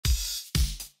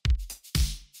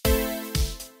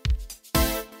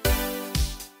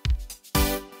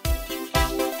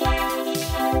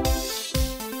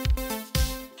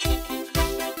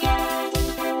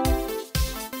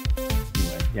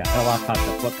lot of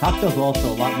cocktails, but cocktails are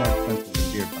also a lot more expensive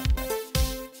than beer, by the way.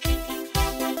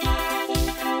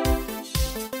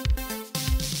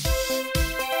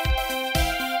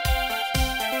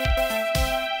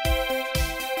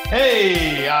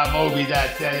 Hey, I'm Obi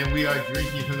That Said, and we are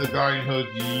drinking from the Garden Hose,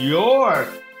 your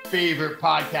favorite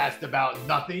podcast about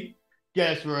nothing.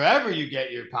 Get us wherever you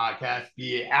get your podcasts,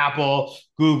 be it Apple,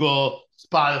 Google,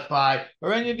 Spotify,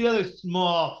 or any of the other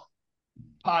small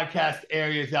podcast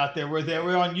areas out there. We're there.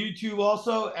 We're on YouTube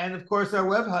also, and of course our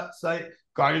website,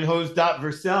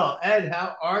 gardenhose.vercel. Ed,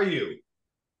 how are you?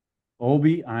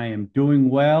 Obi, I am doing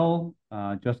well.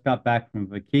 Just got back from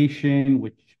vacation,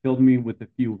 which filled me with a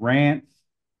few rants,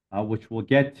 which we'll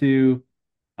get to.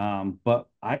 But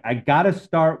I got to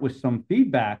start with some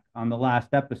feedback on the last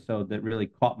episode that really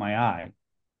caught my eye.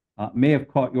 May have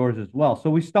caught yours as well. So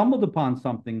we stumbled upon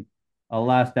something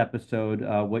last episode,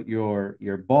 what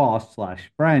your boss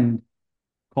slash friend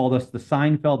called us the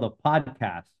Seinfeld of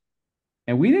podcasts.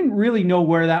 And we didn't really know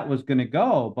where that was going to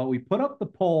go, but we put up the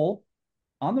poll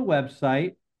on the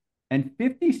website, and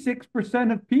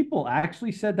 56% of people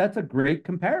actually said that's a great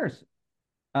comparison,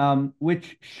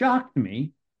 which shocked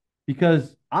me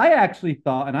because I actually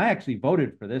thought, and I actually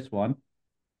voted for this one,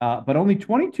 but only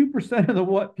 22% of the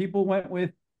what people went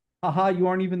with, haha, you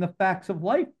aren't even the Facts of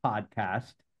Life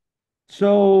podcast.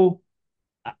 So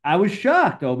I was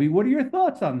shocked, Obi. What are your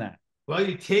thoughts on that? Well,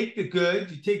 you take the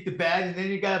good, you take the bad, and then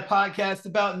you got a podcast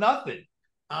about nothing.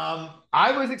 I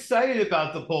was excited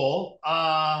about the poll.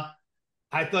 I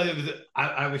thought it was.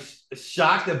 I was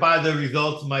shocked by the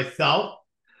results myself.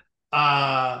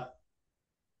 I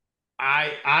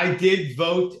did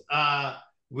vote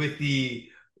with the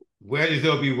where does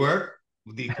Obi work?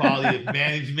 The quality of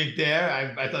management there.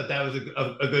 I thought that was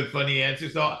a good funny answer.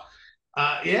 So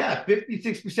yeah,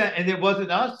 56%, and it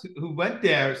wasn't us who went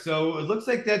there. So it looks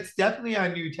like that's definitely our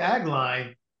new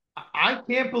tagline. I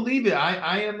can't believe it.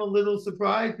 I am a little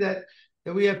surprised that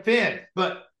we have fans,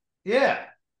 but yeah.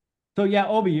 So yeah,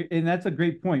 Obi, and that's a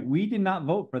great point. We did not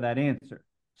vote for that answer.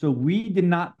 So we did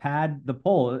not pad the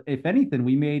poll. If anything,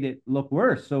 we made it look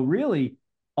worse. So really,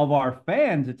 of our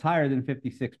fans, it's higher than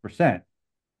 56%.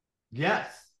 Yes.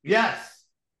 Yes.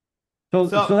 So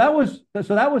that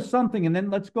was something. And then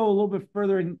let's go a little bit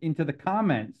further into the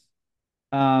comments.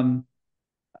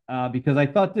 Because I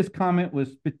thought this comment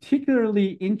was particularly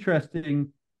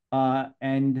interesting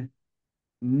and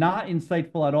not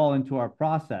insightful at all into our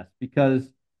process,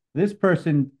 because this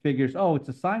person figures, oh, it's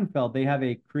a Seinfeld. They have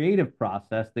a creative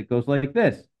process that goes like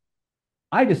this.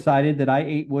 I decided that I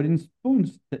ate wooden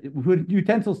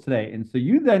utensils today. And so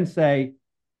you then say,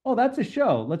 oh, that's a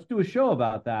show. Let's do a show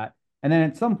about that. And then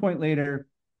at some point later,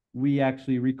 we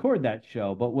actually record that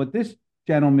show. But what this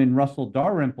gentleman, Russell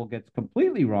Dalrymple, gets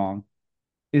completely wrong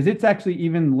is it's actually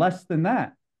even less than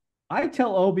that. I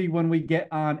tell Obi when we get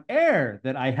on air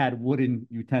that I had wooden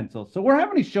utensils. So we're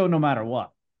having a show no matter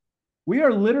what. We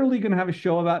are literally going to have a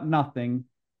show about nothing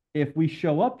if we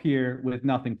show up here with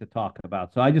nothing to talk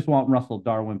about. So I just want Russell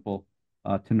Dalrymple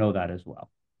to know that as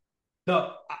well.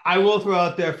 So I will throw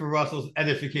out there for Russell's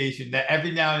edification that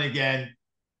every now and again,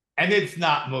 and it's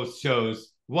not most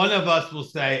shows, one of us will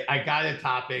say, I got a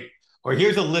topic, or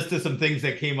here's a list of some things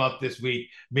that came up this week.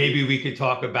 Maybe we could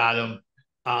talk about them.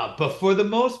 But for the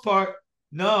most part,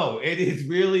 no, it is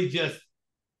really just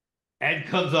Ed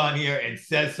comes on here and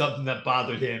says something that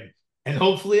bothered him. And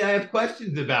hopefully I have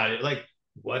questions about it. Like,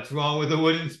 what's wrong with a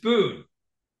wooden spoon?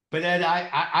 But Ed,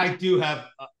 I do have,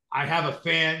 I have a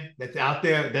fan that's out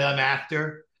there that I'm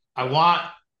after. I want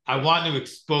to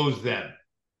expose them.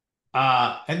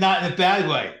 And not in a bad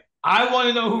way. I want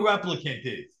to know who Replicant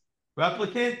is.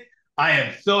 Replicant, I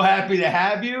am so happy to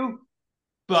have you,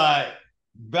 but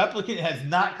Replicant has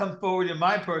not come forward in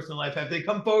my personal life. Have they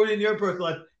come forward in your personal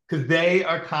life? Because they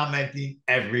are commenting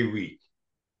every week.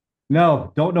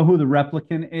 No, don't know who the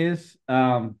Replicant is.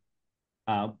 One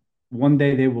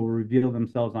day they will reveal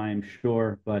themselves, I am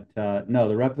sure. But no,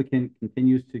 the Replicant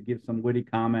continues to give some witty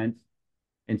comments.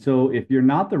 And so if you're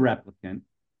not the Replicant,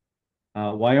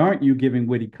 why aren't you giving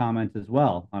witty comments as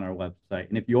well on our website?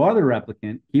 And if you are the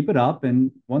Replicant, keep it up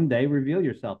and one day reveal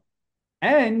yourself.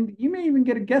 And you may even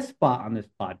get a guest spot on this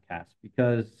podcast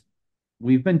because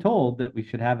we've been told that we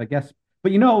should have a guest.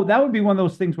 But that would be one of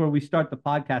those things where we start the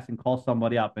podcast and call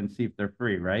somebody up and see if they're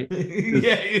free, right?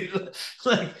 Yeah,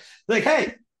 like,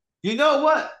 hey, you know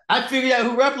what? I figured out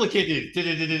who Replicant is.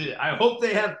 I hope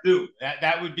they have two.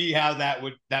 That would be how that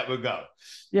would go.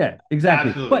 Yeah,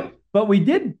 exactly. Absolutely. But we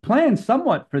did plan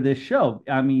somewhat for this show.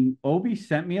 I mean, Obi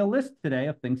sent me a list today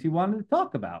of things he wanted to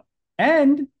talk about.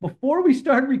 And before we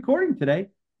started recording today,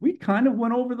 we kind of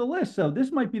went over the list. So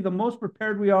this might be the most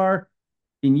prepared we are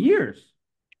in years.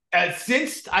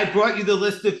 Since I brought you the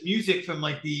list of music from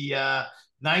like the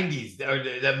 90s,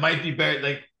 or that might be better,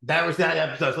 like that was that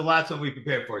episode. So lots of we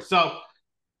prepared for. So,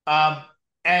 um,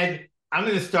 and I'm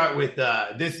going to start with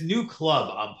this new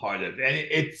club I'm part of, and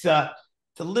it's a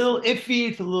little iffy,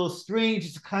 it's a little strange.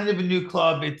 It's kind of a new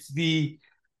club. It's the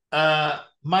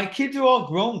My Kids Are All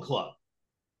Grown club,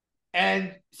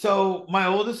 and so my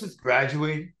oldest is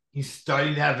graduating. He's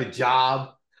starting to have a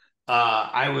job.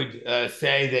 I would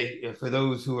say that for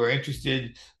those who are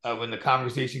interested, when the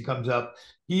conversation comes up,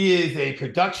 he is a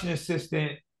production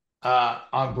assistant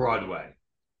on Broadway.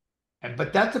 And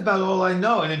but that's about all I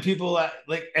know. And then people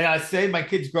like, and I say my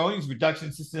kid's growing, he's a production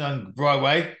assistant on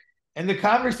Broadway, and the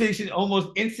conversation almost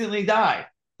instantly died.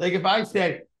 Like if I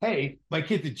said, "Hey, my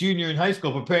kid's a junior in high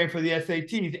school preparing for the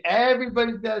SATs,"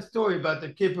 everybody's got a story about the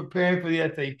kid preparing for the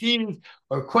SATs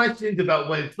or questions about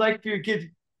what it's like for your kids.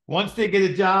 Once they get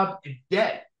a job, it's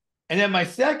dead. And then my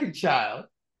second child,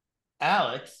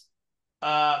 Alex,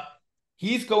 uh,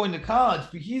 he's going to college,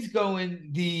 but he's going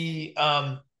the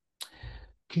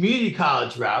community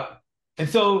college route. And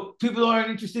so people aren't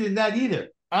interested in that either.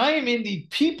 I am in the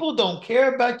people don't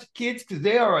care about your kids because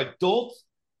they are adults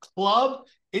club.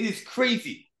 It is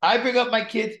crazy. I bring up my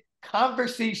kids,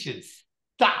 conversations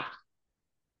stop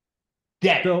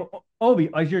dead. So, Obi,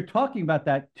 as you're talking about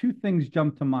that, two things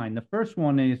jump to mind. The first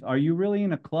one is, are you really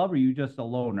in a club or are you just a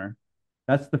loner?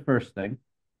 That's the first thing.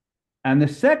 And the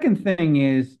second thing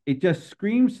is, it just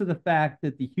screams to the fact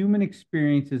that the human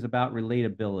experience is about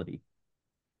relatability.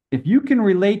 If you can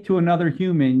relate to another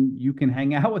human, you can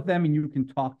hang out with them and you can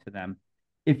talk to them.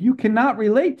 If you cannot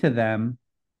relate to them,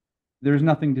 there's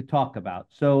nothing to talk about.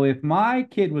 So if my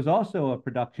kid was also a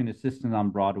production assistant on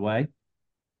Broadway,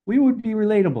 we would be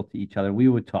relatable to each other. We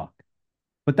would talk.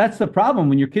 But that's the problem.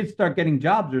 When your kids start getting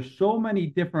jobs, there's so many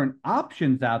different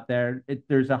options out there.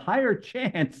 There's a higher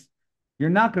chance you're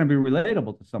not going to be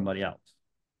relatable to somebody else.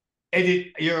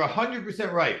 You're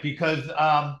 100% right because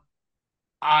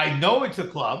I know it's a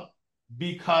club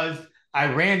because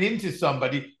I ran into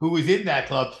somebody who was in that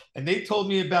club and they told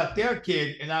me about their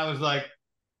kid, and I was like,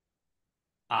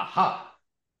 aha,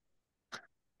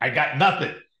 I got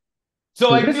nothing. So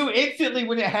So I this, knew instantly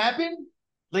when it happened.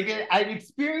 Like I've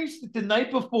experienced it the night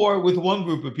before with one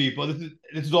group of people. This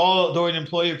is all during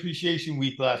Employee Appreciation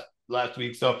Week last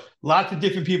week. So lots of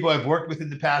different people I've worked with in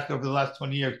the past over the last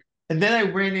 20 years. And then I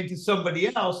ran into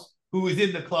somebody else who was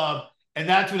in the club, and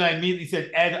that's when I immediately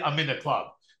said, "Ed, I'm in the club,"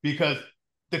 because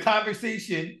the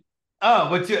conversation.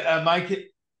 Oh, what's your my kid?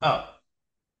 Oh,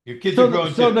 your kids are so the,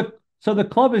 grown so too. the so the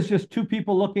club is just two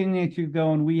people looking at you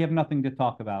going, we have nothing to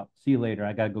talk about. See you later.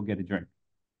 I gotta go get a drink.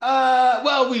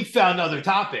 Well, we found other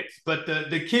topics, but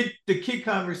the kid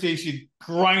conversation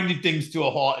grinded things to a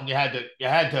halt, and you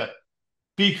had to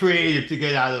be creative to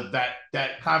get out of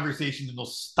that conversation and they'll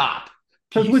stop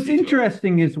Because piece what's situation.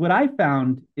 interesting is what I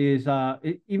found is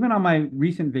even on my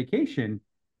recent vacation,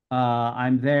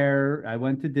 I'm there. I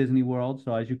went to Disney World.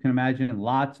 So as you can imagine,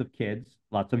 lots of kids,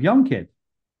 lots of young kids.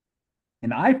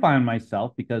 And I find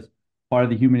myself, because part of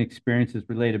the human experience is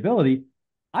relatability,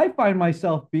 I find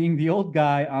myself being the old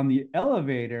guy on the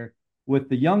elevator with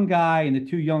the young guy and the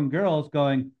two young girls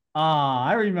going, ah,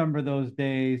 I remember those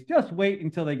days. Just wait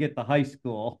until they get to high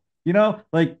school.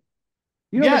 Like,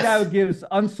 the guy who Yes, gives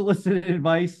unsolicited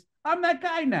advice. I'm that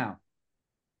guy now.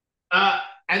 uh,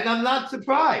 and I'm not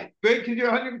surprised, right? Because you're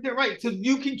 100% right. So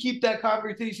you can keep that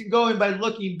conversation going by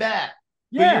looking back.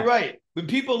 But you're Yeah. right. When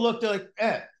people look, they're like,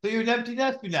 so you're an empty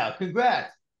nester now.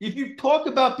 Congrats. If you talk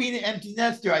about being an empty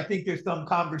nester, I think there's some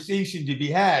conversation to be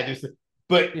had.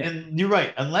 Yeah. And you're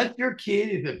right. Unless your kid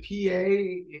is a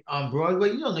PA on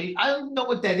Broadway, you don't know. I don't know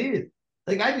what that is.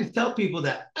 Like I just tell people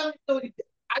that I don't know.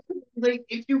 I could relate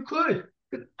if you could,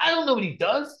 because I don't know what he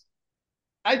does.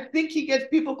 I think he gets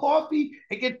people coffee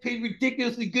and gets paid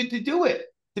ridiculously good to do it.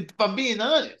 If I'm being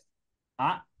honest.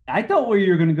 I I thought where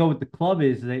you're going to go with the club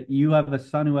is that you have a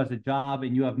son who has a job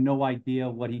and you have no idea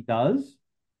what he does.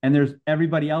 And there's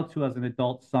everybody else who has an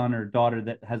adult son or daughter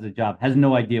that has a job, has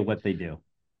no idea what they do.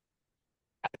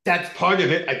 That's part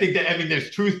of it. I think that there's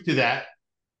truth to that,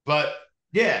 but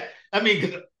yeah,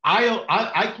 because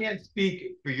I can't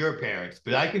speak for your parents,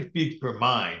 but I can speak for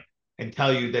mine and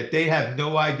tell you that they have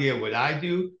no idea what I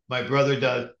do, my brother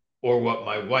does, or what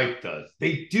my wife does.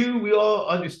 They do. We all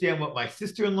understand what my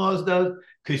sister-in-law does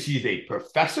because she's a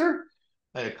professor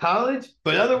at a college,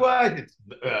 but otherwise,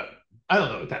 I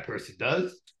don't know what that person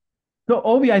does. So,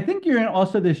 Obi, I think you're in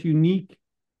also this unique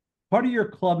part of your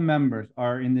club members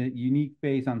are in the unique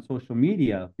phase on social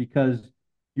media because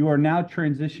you are now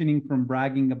transitioning from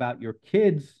bragging about your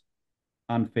kids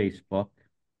on Facebook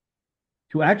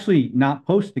to actually not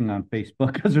posting on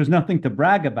Facebook because there's nothing to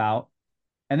brag about.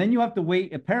 And then you have to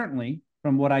wait, apparently,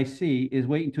 from what I see, is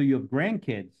wait until you have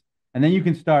grandkids. And then you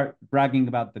can start bragging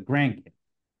about the grandkids.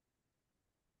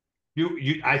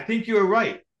 I think you're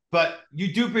right, but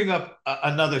you do bring up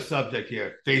another subject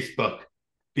here, Facebook,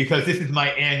 because this is my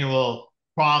annual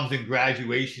proms and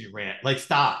graduation rant. Like,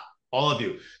 stop, all of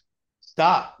you,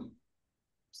 stop,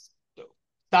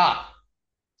 stop,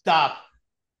 stop,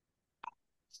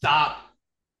 stop.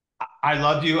 I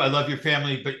love you. I love your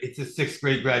family, but it's a sixth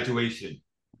grade graduation.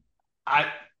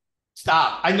 I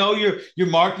stop. I know you're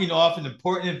marking off an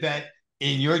important event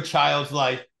in your child's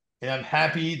life, and I'm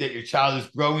happy that your child is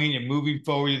growing and moving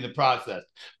forward in the process.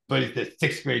 But it's the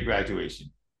sixth grade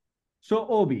graduation. So,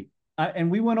 Obi,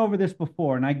 and we went over this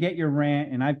before, and I get your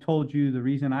rant, and I've told you the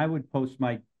reason I would post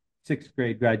my sixth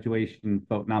grade graduation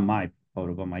photo, not my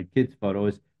photo, but my kid's photo,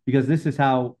 is because this is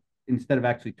how, instead of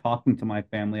actually talking to my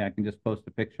family, I can just post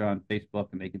a picture on Facebook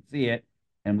and they can see it,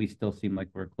 and we still seem like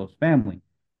we're a close family.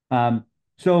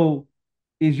 So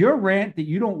is your rant that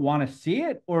you don't want to see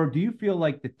it, or do you feel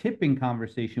like the tipping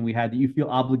conversation we had that you feel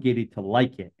obligated to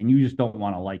like it and you just don't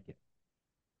want to like it?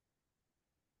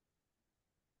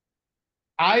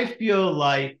 I feel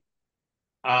like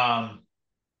I'm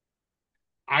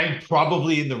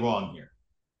probably in the wrong here.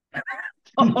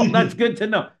 Oh, that's good to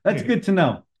know. That's good to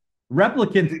know.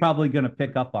 Replicant's probably going to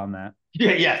pick up on that.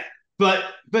 Yeah. But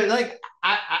like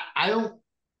I don't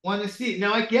want to see it.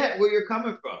 Now I get where you're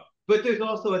coming from, but there's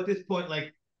also at this point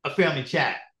like a family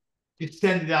chat. Just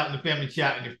send it out in the family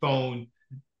chat on your phone.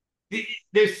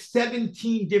 There's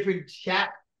 17 different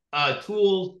chat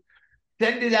tools.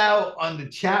 Send it out on the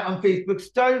chat on Facebook.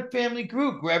 Start a family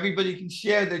group where everybody can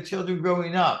share their children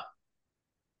growing up.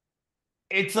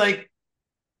 It's like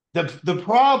the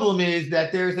problem is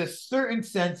that there's a certain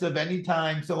sense of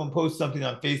anytime someone posts something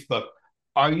on Facebook,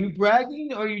 are you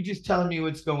bragging or are you just telling me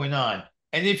what's going on?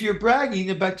 And if you're bragging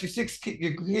about your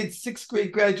kid's sixth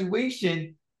grade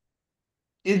graduation,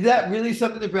 is that really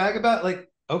something to brag about? Like,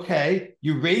 okay,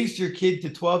 you raised your kid to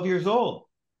 12 years old.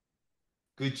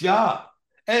 Good job.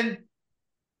 And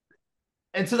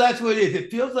so that's what it is.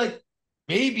 It feels like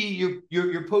maybe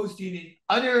you're posting in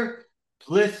utter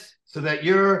bliss so that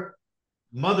your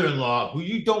mother-in-law, who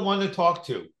you don't want to talk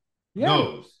to,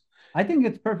 knows. I think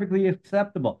it's perfectly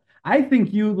acceptable. I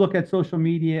think you look at social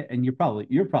media and you're probably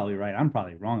right. I'm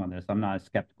probably wrong on this. I'm not as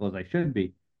skeptical as I should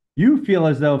be. You feel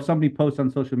as though if somebody posts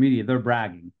on social media, they're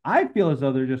bragging. I feel as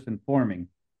though they're just informing.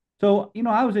 So,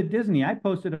 I was at Disney. I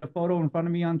posted a photo in front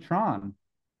of me on Tron.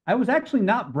 I was actually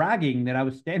not bragging that I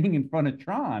was standing in front of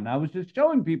Tron. I was just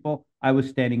showing people I was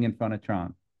standing in front of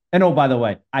Tron. And oh, by the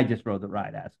way, I just rode the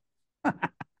ride as.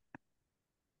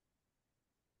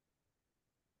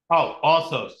 Oh,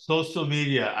 also social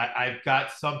media. I've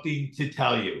got something to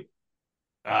tell you.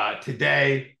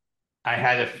 Today, I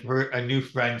had a new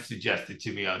friend suggested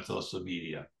to me on social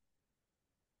media.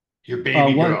 Your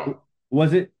baby girl.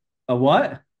 Was it a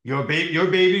what? Your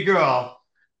baby girl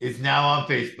is now on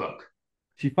Facebook.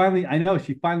 I know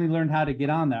she finally learned how to get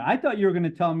on there. I thought you were going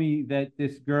to tell me that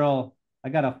this girl, I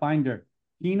got to find her,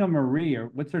 Tina Marie, or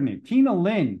what's her name? Tina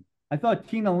Lynn. I thought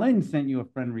Tina Lynn sent you a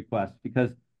friend request because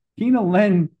Tina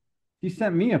Lynn, she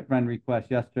sent me a friend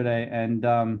request yesterday, and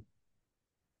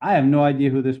I have no idea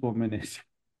who this woman is.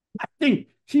 I think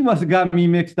she must have got me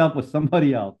mixed up with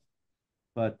somebody else.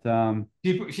 But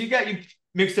she got you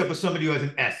mixed up with somebody who has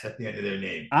an S at the end of their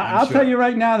name. I'll tell you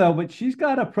right now, though, but she's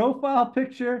got a profile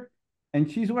picture and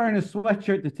she's wearing a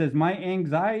sweatshirt that says, "My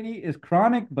anxiety is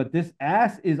chronic, but this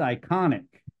ass is iconic."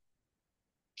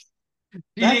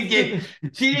 She didn't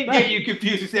get you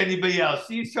confused with anybody else.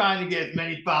 She's trying to get as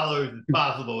many followers as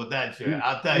possible with that shirt.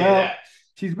 I'll tell you that.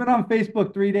 She's been on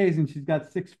Facebook 3 days and she's got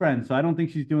 6 friends, so I don't think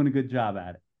she's doing a good job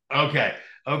at it. Okay.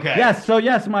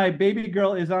 Yes, my baby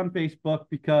girl is on Facebook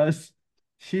because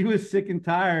she was sick and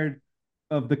tired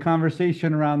of the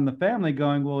conversation around the family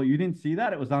going, "Well, you didn't see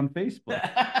that? It was on Facebook."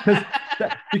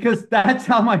 Because that's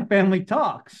how my family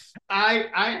talks.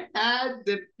 I had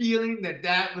the feeling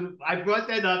that was, I brought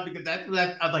that up because that's what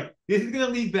I was like, this is going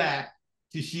to lead back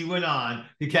to she went on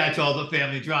to catch all the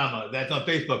family drama that's on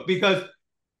Facebook because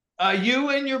you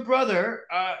and your brother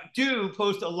do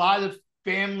post a lot of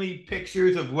family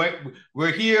pictures of what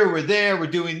we're here, we're there, we're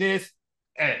doing this.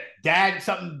 Dad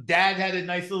had a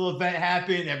nice little event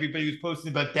happen. Everybody was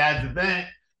posting about Dad's event.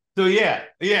 So yeah,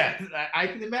 I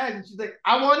can imagine. She's like,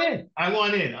 I want in. I'm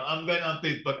going on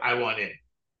Facebook. I want in.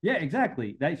 Yeah,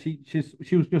 exactly. That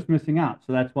she was just missing out.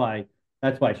 So that's why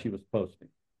she was posting.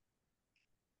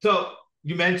 So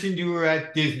you mentioned you were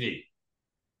at Disney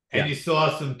and you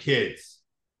saw some kids.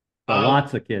 So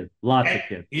lots of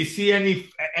kids. You see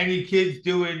any kids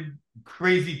doing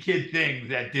crazy kid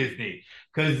things at Disney?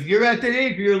 Because you're at that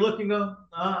age where you're looking,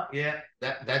 yeah,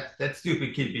 that's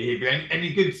stupid kid behavior.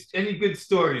 Any good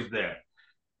stories there?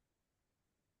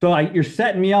 So you're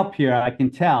setting me up here, I can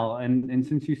tell. And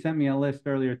since you sent me a list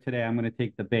earlier today, I'm going to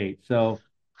take the bait. So,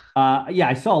 yeah,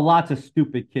 I saw lots of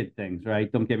stupid kid things,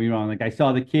 right? Don't get me wrong. Like I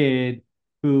saw the kid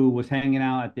who was hanging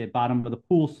out at the bottom of the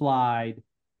pool slide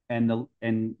and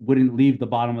wouldn't leave the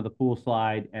bottom of the pool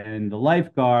slide, and the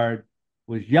lifeguard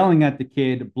was yelling at the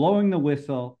kid, blowing the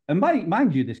whistle. And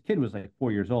mind you, this kid was like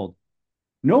 4 years old.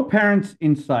 No parents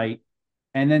in sight.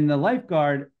 And then the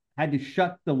lifeguard had to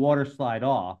shut the water slide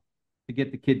off to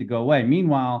get the kid to go away.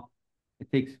 Meanwhile,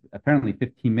 it takes apparently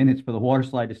 15 minutes for the water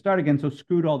slide to start again. So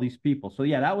screwed all these people. So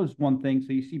yeah, that was one thing.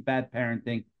 So you see bad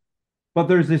parenting. But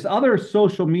there's this other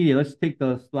social media. Let's take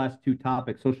the last two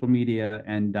topics, social media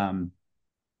and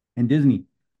Disney.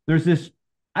 There's this,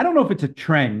 I don't know if it's a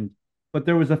trend, but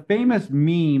there was a famous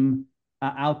meme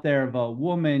out there of a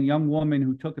young woman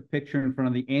who took a picture in front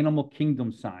of the Animal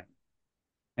Kingdom sign.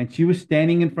 And she was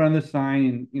standing in front of the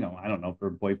sign, and I don't know if her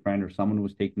boyfriend or someone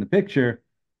was taking the picture,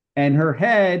 and her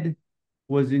head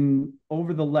was in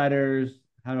over the letters.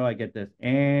 How do I get this?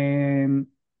 And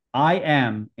I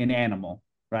am an animal,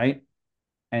 right?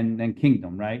 And then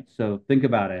kingdom, right? So think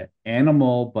about it.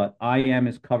 Animal, but I am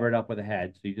is covered up with a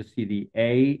head. So you just see the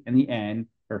A and the N,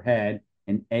 her head,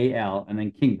 and AL, and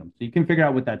then kingdom. So you can figure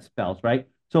out what that spells, right?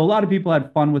 So a lot of people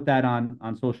had fun with that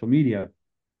on social media.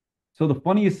 So the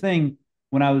funniest thing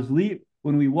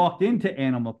when we walked into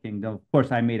Animal Kingdom, of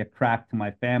course, I made a crack to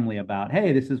my family about,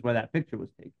 hey, this is where that picture was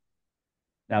taken.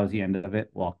 That was the end of it.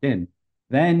 Walked in.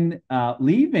 Then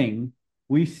leaving,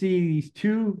 we see these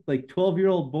two like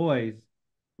 12-year-old boys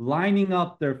lining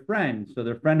up their friend. So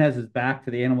their friend has his back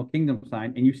to the Animal Kingdom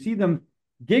sign, and you see them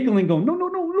giggling, going, no, no,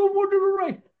 no, no, more to the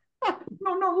right.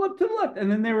 No, no, left to the left.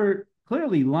 And then they were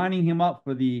clearly lining him up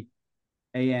for the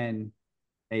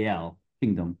ANAL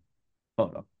Kingdom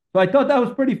photo. So I thought that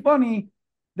was pretty funny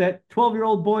that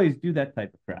 12-year-old boys do that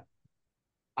type of crap.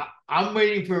 I'm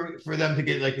waiting for them to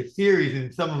get like a series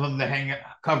and some of them to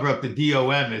cover up the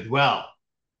DOM as well.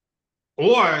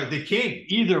 Or the king,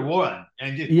 either one,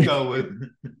 and just go with.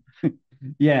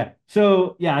 Yeah.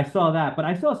 So, yeah, I saw that. But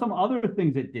I saw some other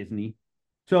things at Disney.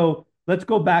 So let's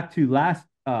go back to last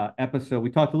episode. We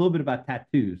talked a little bit about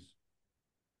tattoos.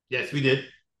 Yes, we did.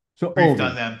 So, briefed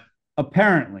on them.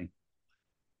 Apparently,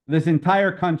 this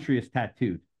entire country is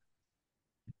tattooed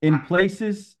in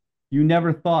places you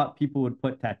never thought people would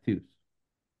put tattoos.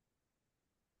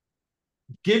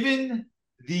 Given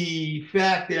the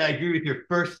fact that I agree with your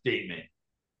first statement,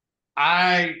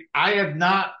 I have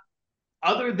not,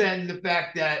 other than the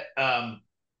fact that I've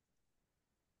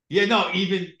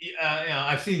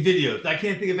seen videos. I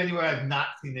can't think of anywhere I've not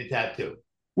seen a tattoo.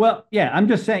 Well, yeah, I'm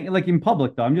just saying, like in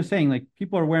public though, I'm just saying, like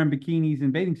people are wearing bikinis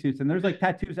and bathing suits, and there's like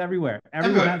tattoos everywhere.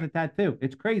 Everyone has a tattoo.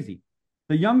 It's crazy.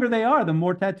 The younger they are, the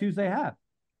more tattoos they have.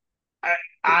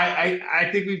 I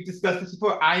think we've discussed this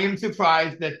before. I am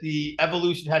surprised that the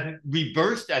evolution hasn't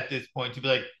reversed at this point to be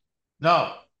like,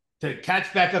 no, to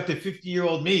catch back up to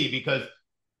 50-year-old me, because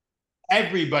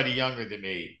everybody younger than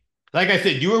me, like I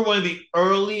said, you were one of the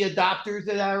early adopters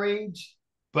at our age,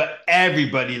 but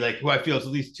everybody like who I feel is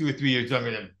at least 2 or 3 years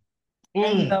younger than.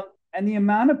 And the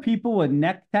amount of people with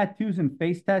neck tattoos and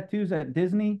face tattoos at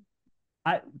Disney,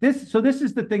 this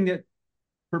is the thing that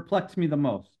perplexed me the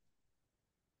most.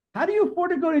 How do you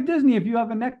afford to go to Disney if you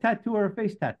have a neck tattoo or a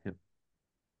face tattoo?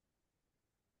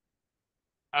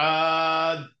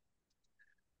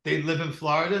 They live in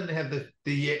Florida and they have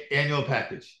the annual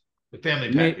package, the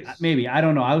family package. Maybe. I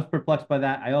don't know. I was perplexed by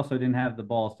that. I also didn't have the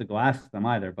balls to go ask them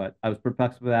either, but I was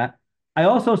perplexed by that. I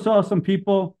also saw some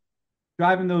people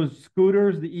driving those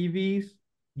scooters, the EVs.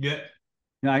 Yeah.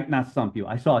 Not some people.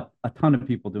 I saw a ton of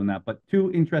people doing that, but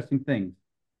two interesting things.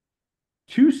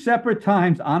 Two separate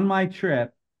times on my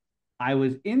trip, I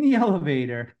was in the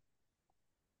elevator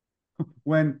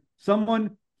when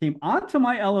someone came onto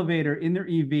my elevator in their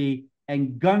EV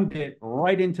and gunned it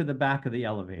right into the back of the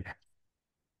elevator.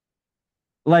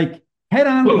 Like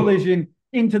head-on collision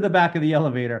into the back of the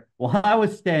elevator while I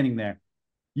was standing there.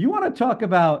 You want to talk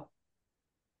about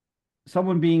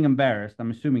someone being embarrassed?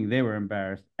 I'm assuming they were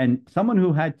embarrassed. And someone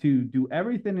who had to do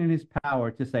everything in his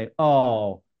power to say,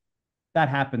 oh, that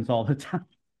happens all the time.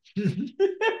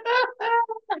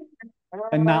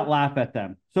 And not laugh at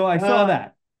them. So I saw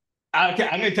that. Okay,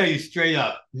 I'm going to tell you straight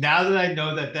up. Now that I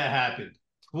know that happened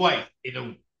twice in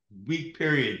a week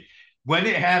period, when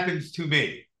it happens to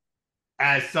me,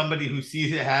 as somebody who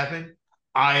sees it happen,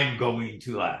 I am going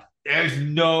to laugh. There's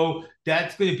no,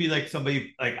 that's going to be like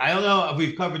somebody, like, I don't know if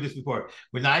we've covered this before.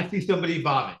 When I see somebody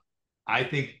vomit, I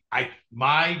think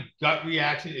my gut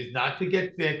reaction is not to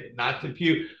get sick, not to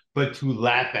puke, but to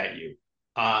laugh at you.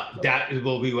 That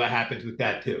will be what happens with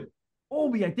that too.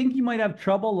 Obi, I think you might have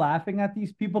trouble laughing at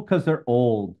these people because they're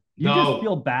old. You just No,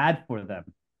 feel bad for them.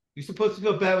 you're supposed to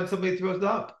feel bad when somebody throws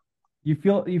up. You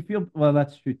feel well,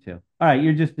 that's true too. All right,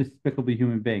 you're just a despicable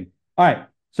human being. All right.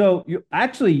 So you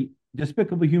actually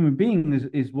despicable human being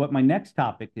is what my next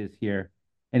topic is here.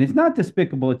 And it's not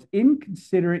despicable, it's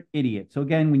inconsiderate idiot. So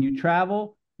again, when you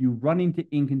travel, you run into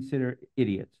inconsiderate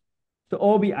idiots. So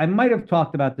Obi, I might have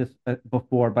talked about this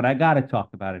before, but I got to talk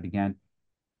about it again.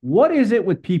 What is it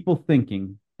with people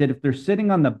thinking that if they're sitting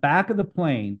on the back of the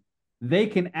plane, they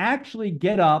can actually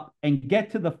get up and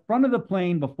get to the front of the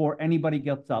plane before anybody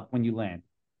gets up when you land?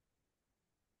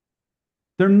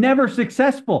 They're never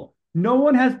successful. No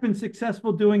one has been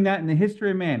successful doing that in the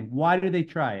history of man. Why do they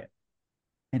try it?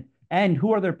 And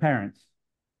who are their parents?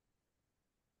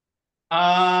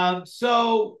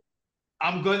 So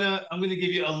I'm gonna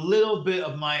give you a little bit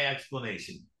of my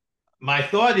explanation. My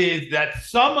thought is that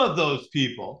some of those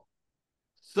people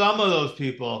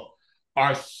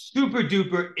are super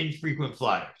duper infrequent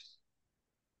flyers.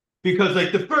 Because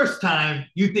like the first time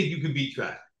you think you can beat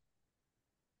traffic.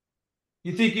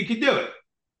 You think you can do it.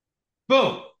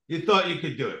 Boom. You thought you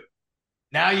could do it.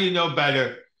 Now you know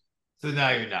better. So now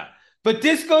you're not. But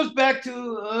this goes back to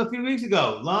a few weeks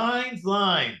ago. Lines,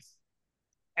 lines.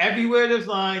 Everywhere there's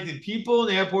lines, and people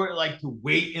in the airport like to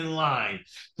wait in line.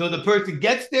 So the person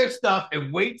gets their stuff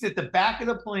and waits at the back of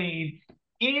the plane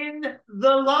in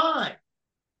the line.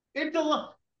 In the line.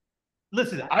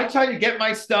 Listen, I try to get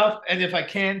my stuff, and if I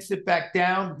can, sit back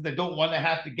down because I don't want to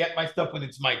have to get my stuff when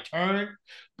it's my turn.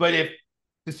 But if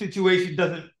the situation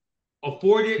doesn't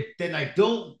afford it, then I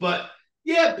don't. But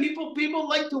yeah, people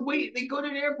like to wait. They go to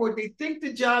the airport. They think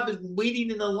the job is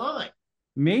waiting in the line.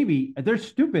 Maybe they're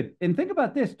stupid. And think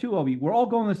about this too, Obi. We're all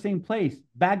going to the same place,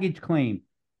 baggage claim.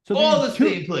 So All the two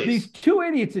same place. these two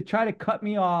idiots that try to cut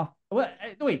me off.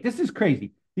 Wait, this is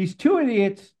crazy. These two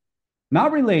idiots,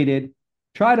 not related,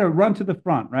 try to run to the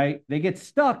front, right? They get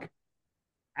stuck,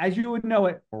 as you would know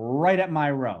it, right at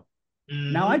my row.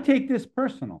 Now I take this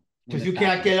personal Because you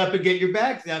can't get up and get your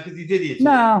bags now because these idiots.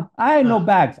 No, I had no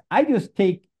bags. I just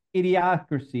take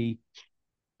idiocracy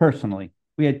personally.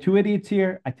 We had two idiots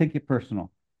here. I take it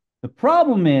personal. The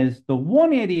problem is the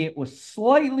one idiot was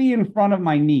slightly in front of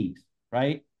my knees,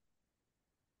 right?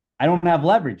 I don't have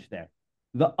leverage there.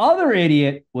 The other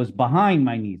idiot was behind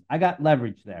my knees. I got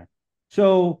leverage there.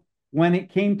 So when it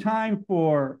came time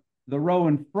for the row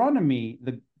in front of me,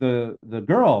 the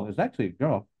girl, it was actually a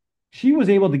girl, she was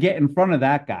able to get in front of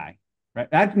that guy,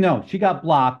 right? No, she got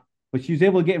blocked, but she was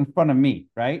able to get in front of me,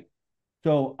 right?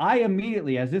 So I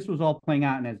immediately, as this was all playing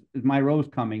out and as my row's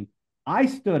coming, I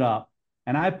stood up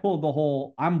and I pulled the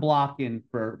whole, I'm blocking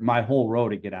for my whole row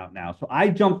to get out now. So I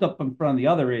jumped up in front of the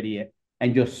other idiot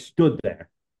and just stood there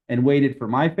and waited for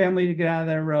my family to get out of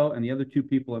their row and the other two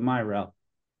people in my row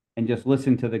and just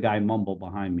listened to the guy mumble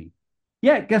behind me.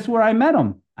 Yeah, guess where I met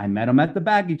him? I met him at the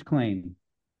baggage claim.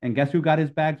 And guess who got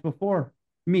his bags before?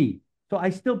 Me. So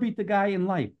I still beat the guy in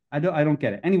life. I don't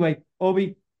get it. Anyway,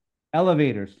 Obi,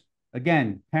 elevators.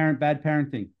 Again, bad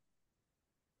parenting.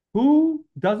 Who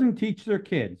doesn't teach their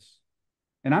kids?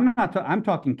 And I'm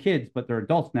talking kids, but they're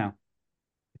adults now.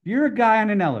 If you're a guy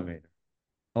on an elevator,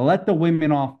 let the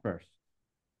women off first.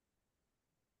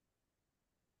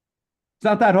 It's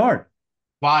not that hard.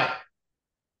 Why?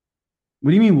 What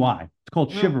do you mean why? It's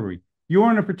called chivalry. You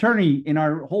were in a fraternity, and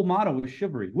our whole motto was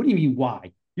chivalry. What do you mean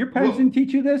why? Your parents didn't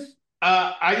teach you this?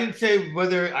 I didn't say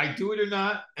whether I do it or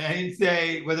not. And I didn't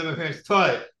say whether my parents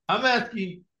taught it. I'm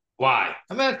asking why.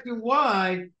 I'm asking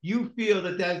why you feel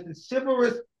that that's the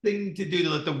chivalrous thing to do to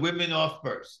let the women off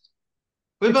first.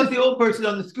 What about the old person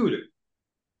on the scooter?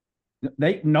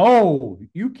 No,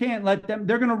 you can't let them.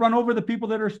 They're going to run over the people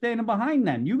that are standing behind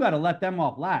them. You got to let them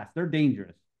off last. They're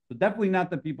dangerous. So definitely not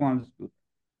the people on the scooter.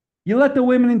 You let the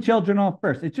women and children off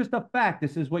first. It's just a fact.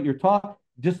 This is what you're taught.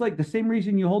 Just like the same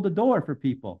reason you hold the door for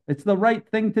people. It's the right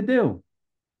thing to do.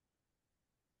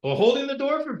 Well, holding the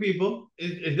door for people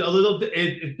is a little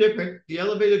it's different. The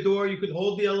elevator door, you can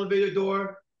hold the elevator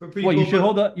door for people. Well, you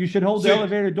should hold the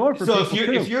elevator door for people. So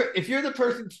if you're the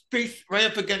person face right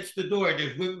up against the door and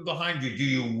there's women behind you, do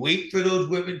you wait for those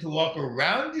women to walk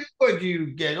around you or do you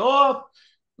get off?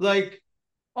 Like,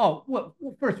 oh, well,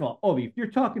 first of all, Obi, if you're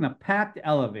talking a packed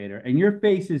elevator and your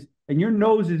face is and your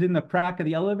nose is in the crack of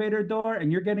the elevator door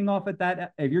and you're getting off at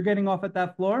that, if you're getting off at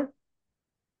that floor,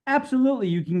 Absolutely,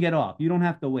 you can get off. You don't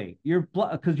have to wait.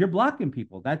 Because you're blocking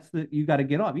people. You got to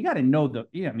get off. You got to know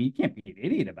I mean, you can't be an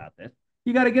idiot about this.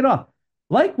 You got to get off.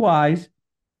 Likewise,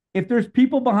 if there's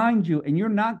people behind you and you're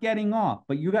not getting off,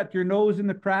 but you got your nose in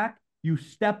the crack, you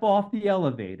step off the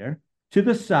elevator to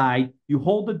the side, you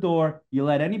hold the door, you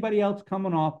let anybody else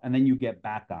coming off, and then you get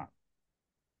back on.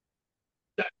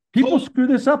 People screw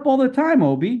this up all the time,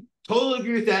 Obi. Totally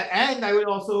agree with that. And I would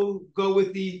also go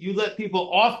with you let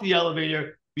people off the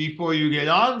elevator before you get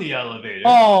on the elevator.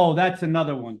 Oh, that's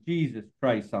another one. Jesus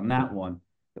Christ on that one.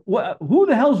 Who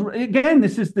the hell's again?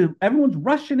 Everyone's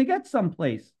rushing to get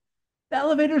someplace. The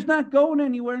elevator's not going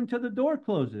anywhere until the door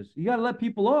closes. You got to let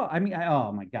people off. I mean,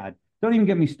 oh my God. Don't even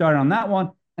get me started on that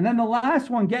one. And then the last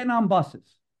one, getting on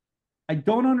buses. I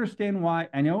don't understand why.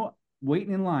 I know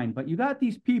waiting in line, but you got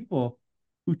these people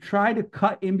who try to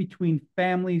cut in between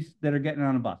families that are getting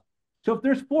on a bus. So if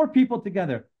there's 4 people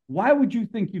together, why would you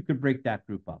think you could break that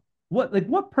group up?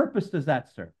 What purpose does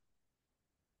that serve?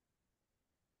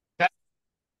 That's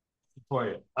for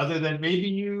you. Other than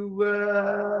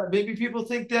maybe people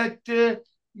think that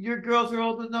your girls are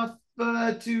old enough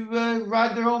to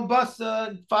ride their own bus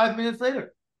 5 minutes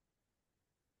later.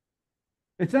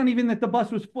 It's not even that the bus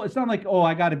was full. It's not like, oh,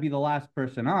 I got to be the last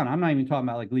person on. I'm not even talking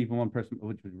about like leaving one person,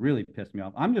 which would really piss me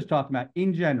off. I'm just talking about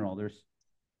in general. There's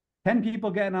 10 people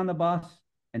getting on the bus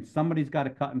and somebody's got to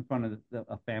cut in front of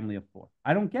a family of 4.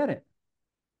 I don't get it.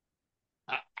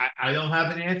 I don't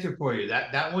have an answer for you.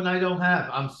 That one I don't have.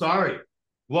 I'm sorry.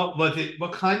 What was it?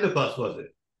 What kind of bus was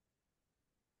it?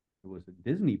 It was a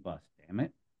Disney bus, damn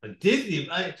it. A Disney?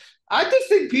 I just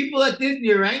think people at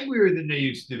Disney are angrier than they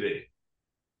used to be.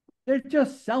 They're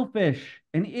just selfish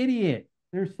and idiot.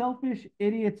 They're selfish,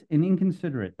 idiots, and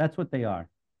inconsiderate. That's what they are.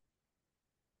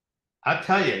 I'll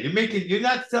tell you, you're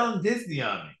not selling Disney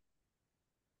on me.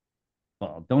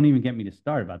 Well, don't even get me to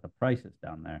start about the prices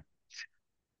down there.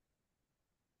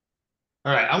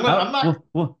 All right, I'm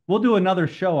not. We'll do another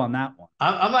show on that one.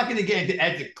 I'm not going to get into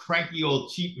Ed's a cranky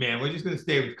old cheap man. We're just going to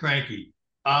stay with cranky.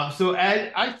 So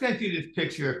Ed, I sent you this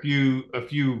picture a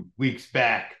few weeks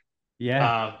back.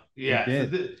 Yeah. Yeah. So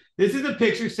this is a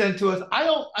picture sent to us. I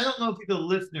don't know if he's a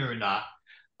listener or not.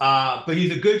 But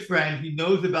he's a good friend. He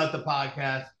knows about the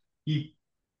podcast. He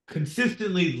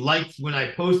consistently likes when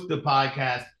I post the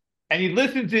podcast, and he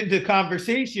listens into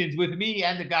conversations with me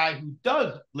and the guy who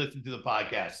does listen to the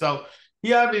podcast. So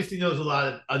he obviously knows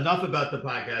enough about the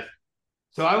podcast.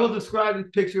 So I will describe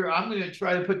this picture. I'm going to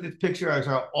try to put this picture as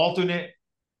our alternate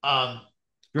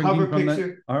cover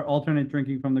picture. Our alternate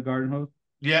drinking from the garden hose.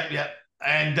 Yeah.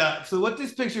 And so what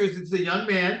this picture is, it's a young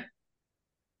man.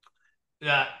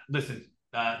 Listen,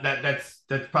 that's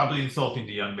probably insulting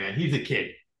to young man. He's a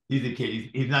kid.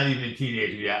 He's not even a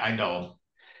teenager yet. I know him.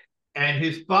 And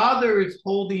his father is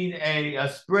holding a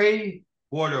spray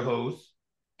water hose,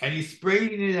 and he's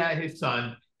spraying it at his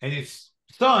son. And his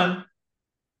son,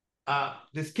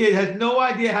 this kid has no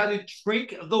idea how to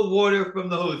drink the water from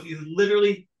the hose. He's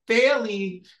literally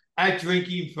failing at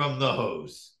drinking from the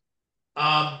hose.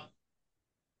 And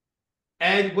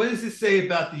what does this say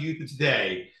about the youth of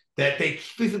today? That they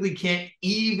physically can't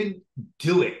even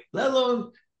do it, let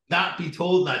alone not be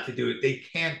told not to do it. They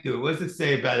can't do it. What does it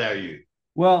say about our youth?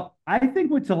 Well, I think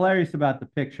what's hilarious about the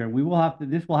picture,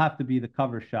 this will have to be the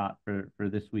cover shot for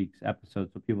this week's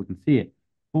episode so people can see it.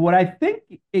 But what I think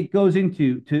it goes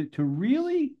into, to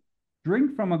really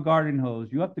drink from a garden hose,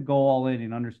 you have to go all in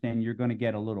and understand you're going to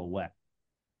get a little wet.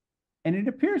 And it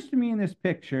appears to me in this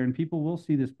picture, and people will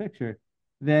see this picture,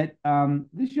 that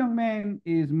this young man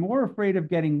is more afraid of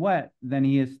getting wet than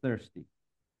he is thirsty.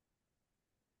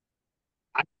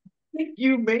 I think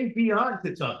you may be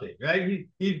onto something, right?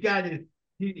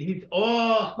 He's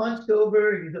all hunched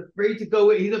over. He's afraid to go.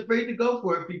 He's afraid to go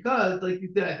for it because, like you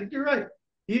said, I think you're right.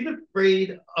 He's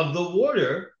afraid of the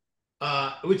water,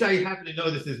 which I happen to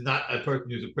know this is not a person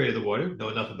who's afraid of the water. Know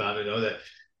enough about it. Know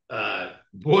that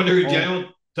water in general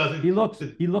doesn't. He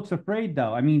looks afraid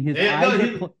though. I mean,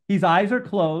 his eyes are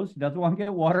closed. He doesn't want to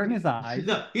get water in his eyes.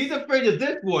 No, he's afraid of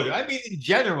this water. I mean, in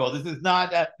general, this is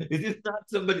not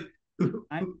somebody.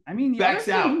 I mean, the other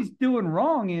thing he's doing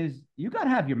wrong is you got to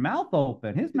have your mouth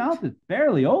open. His mouth is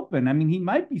barely open. I mean, he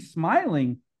might be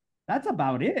smiling. That's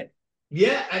about it.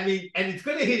 Yeah, I mean, and it's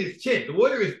going to hit his chin. The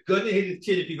water is going to hit his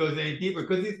chin if he goes any deeper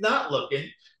because he's not looking.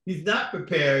 He's not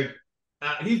prepared.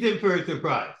 He's in for a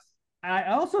surprise. I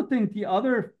also think the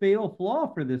other fatal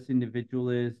flaw for this individual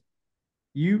is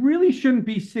you really shouldn't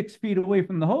be 6 feet away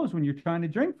from the hose when you're trying to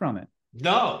drink from it.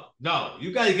 No.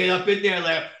 You got to get up in there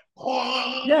like,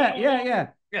 Yeah.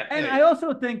 And I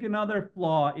also think another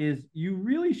flaw is you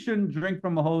really shouldn't drink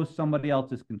from a hose somebody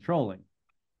else is controlling.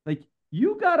 Like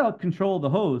you gotta control the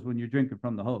hose when you're drinking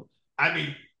from the hose. I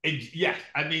mean, yes.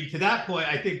 I mean, to that point,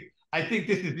 I think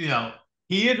this is,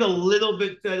 he is a little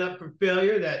bit set up for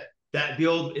failure. That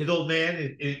his old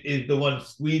man is the one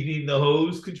squeezing the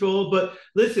hose control. But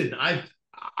listen, I've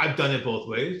done it both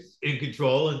ways, in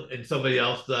control and somebody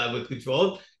else with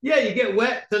control. Yeah, you get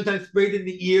wet, sometimes sprayed in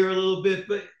the ear a little bit,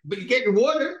 but you get your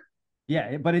water.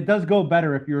 Yeah, but it does go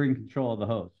better if you're in control of the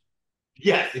hose.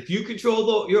 Yes, if you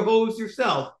control your hose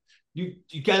yourself, you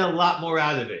get a lot more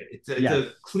out of it. It's Yes.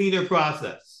 a cleaner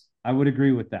process. I would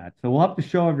agree with that. So we'll have to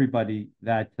show everybody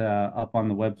that up on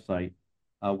the website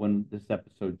when this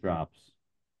episode drops.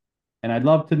 And I'd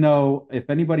love to know if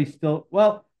anybody still,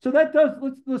 well, so that does,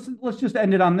 let's just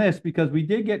end it on this, because we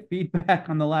did get feedback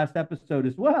on the last episode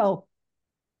as well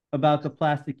about the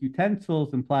plastic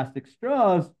utensils and plastic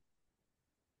straws.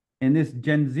 And this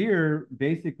Gen Zer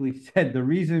basically said the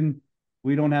reason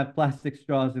we don't have plastic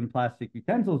straws and plastic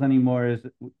utensils anymore is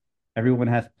everyone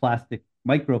has plastic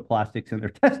microplastics in their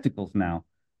testicles now,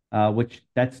 which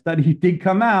that study did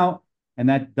come out. And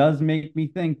that does make me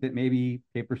think that maybe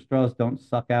paper straws don't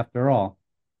suck after all.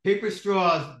 Paper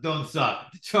straws don't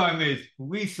suck. The charm is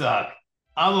we suck.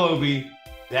 I'm Obi.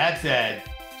 That's Ed.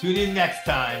 Tune in next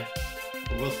time.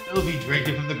 We'll still be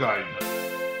drinking from the garden hose.